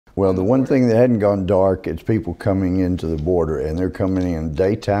Well, the one thing that hadn't gone dark is people coming into the border, and they're coming in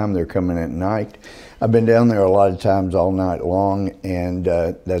daytime, they're coming at night. I've been down there a lot of times all night long, and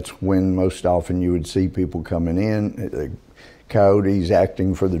that's when most often you would see people coming in. The coyotes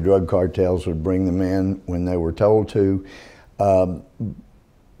acting for the drug cartels would bring them in when they were told to.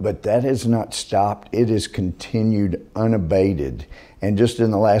 But that has not stopped. It has continued unabated. And just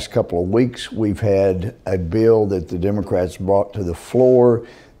in the last couple of weeks, we've had a bill that the Democrats brought to the floor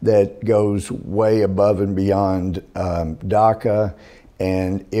that goes way above and beyond DACA,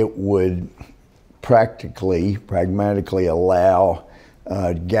 and it would pragmatically allow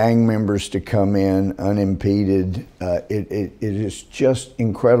gang members to come in unimpeded. It is just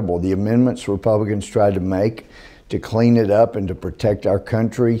incredible. The amendments Republicans tried to make to clean it up and to protect our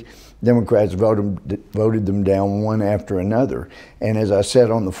country, Democrats voted them down one after another. And as I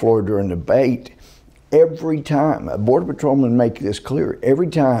said on the floor during debate, every time, Border Patrolmen make this clear, every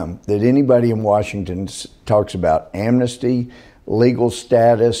time that anybody in Washington talks about amnesty, legal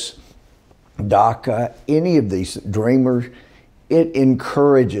status, DACA, any of these dreamers, it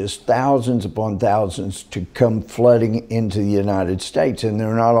encourages thousands upon thousands to come flooding into the United States. And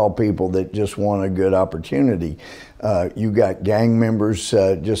they're not all people that just want a good opportunity. You got gang members.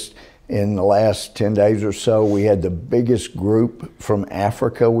 Just in the last 10 days or so, we had the biggest group from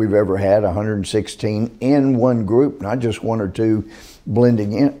Africa we've ever had, 116 in one group, not just one or two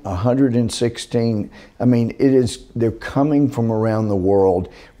blending in, 116. I mean, they're coming from around the world.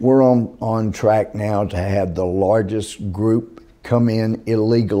 We're on track now to have the largest group come in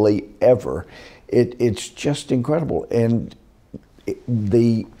illegally ever. It's just incredible. And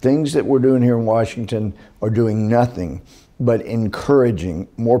the things that we're doing here in Washington are doing nothing but encouraging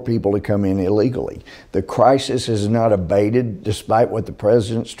more people to come in illegally. The crisis has not abated despite what the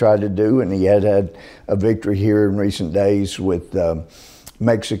president's tried to do, and he had a victory here in recent days with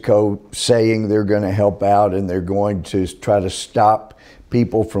Mexico saying they're going to help out and they're going to try to stop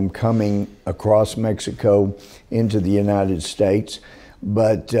people from coming across Mexico into the United States.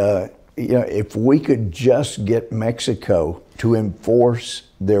 But if we could just get Mexico to enforce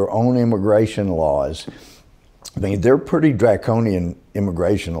their own immigration laws, I mean, they're pretty draconian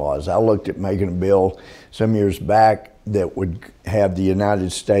immigration laws. I looked at making a bill some years back that would have the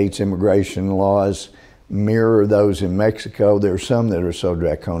United States immigration laws mirror those in Mexico. There are some that are so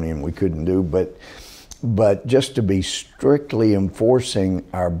draconian we couldn't do, but just to be strictly enforcing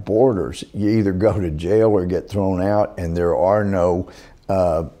our borders, you either go to jail or get thrown out, and there are no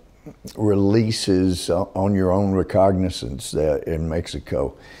releases on your own recognizance in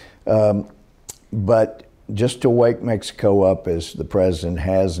Mexico. But just to wake Mexico up as the president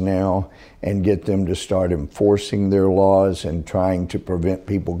has now and get them to start enforcing their laws and trying to prevent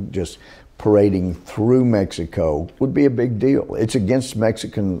people just parading through Mexico would be a big deal. It's against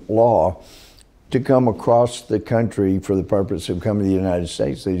Mexican law to come across the country for the purpose of coming to the United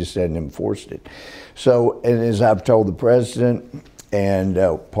States. They just hadn't enforced it. So, and as I've told the president and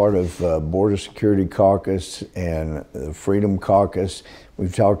part of Border Security Caucus and the Freedom Caucus,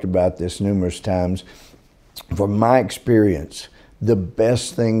 we've talked about this numerous times. From my experience, the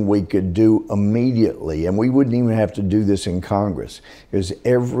best thing we could do immediately, and we wouldn't even have to do this in Congress, is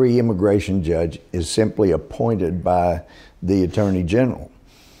every immigration judge is simply appointed by the Attorney General.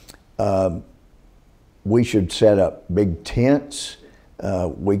 We should set up big tents.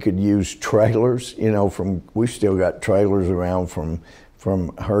 We could use trailers, we've still got trailers around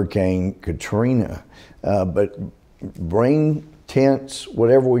from Hurricane Katrina. But bring tents,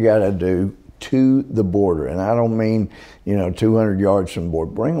 whatever we got to do, to the border. And I don't mean, 200 yards from the border.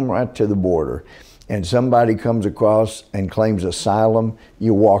 Bring them right to the border. And somebody comes across and claims asylum,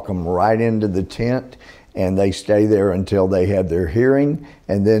 you walk them right into the tent, and they stay there until they have their hearing.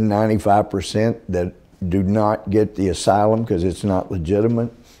 And then 95% that do not get the asylum because it's not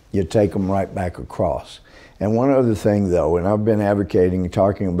legitimate, you take them right back across. And one other thing, though, and I've been advocating and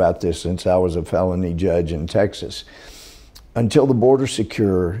talking about this since I was a felony judge in Texas, until the border's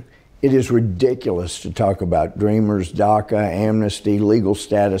secure, it is ridiculous to talk about dreamers, DACA, amnesty, legal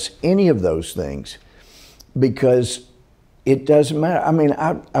status, any of those things, because it doesn't matter. I mean,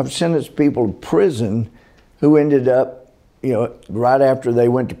 I've sentenced people to prison who ended up, right after they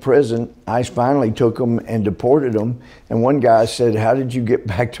went to prison, ICE finally took them and deported them. And one guy said, "How did you get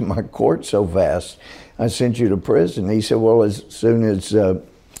back to my court so fast? I sent you to prison." He said, well, as soon as,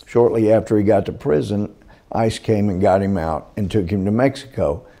 shortly after he got to prison, ICE came and got him out and took him to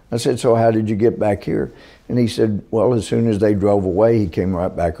Mexico. I said, "So how did you get back here?" And he said, "Well, as soon as they drove away, he came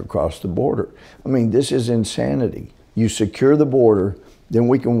right back across the border." I mean, this is insanity. You secure the border, then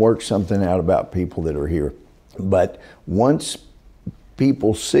we can work something out about people that are here. But once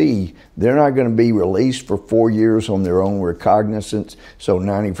people see they're not going to be released for 4 years on their own recognizance, so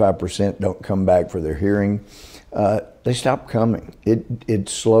 95% don't come back for their hearing, they stop coming. It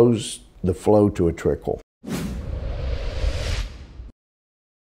slows the flow to a trickle.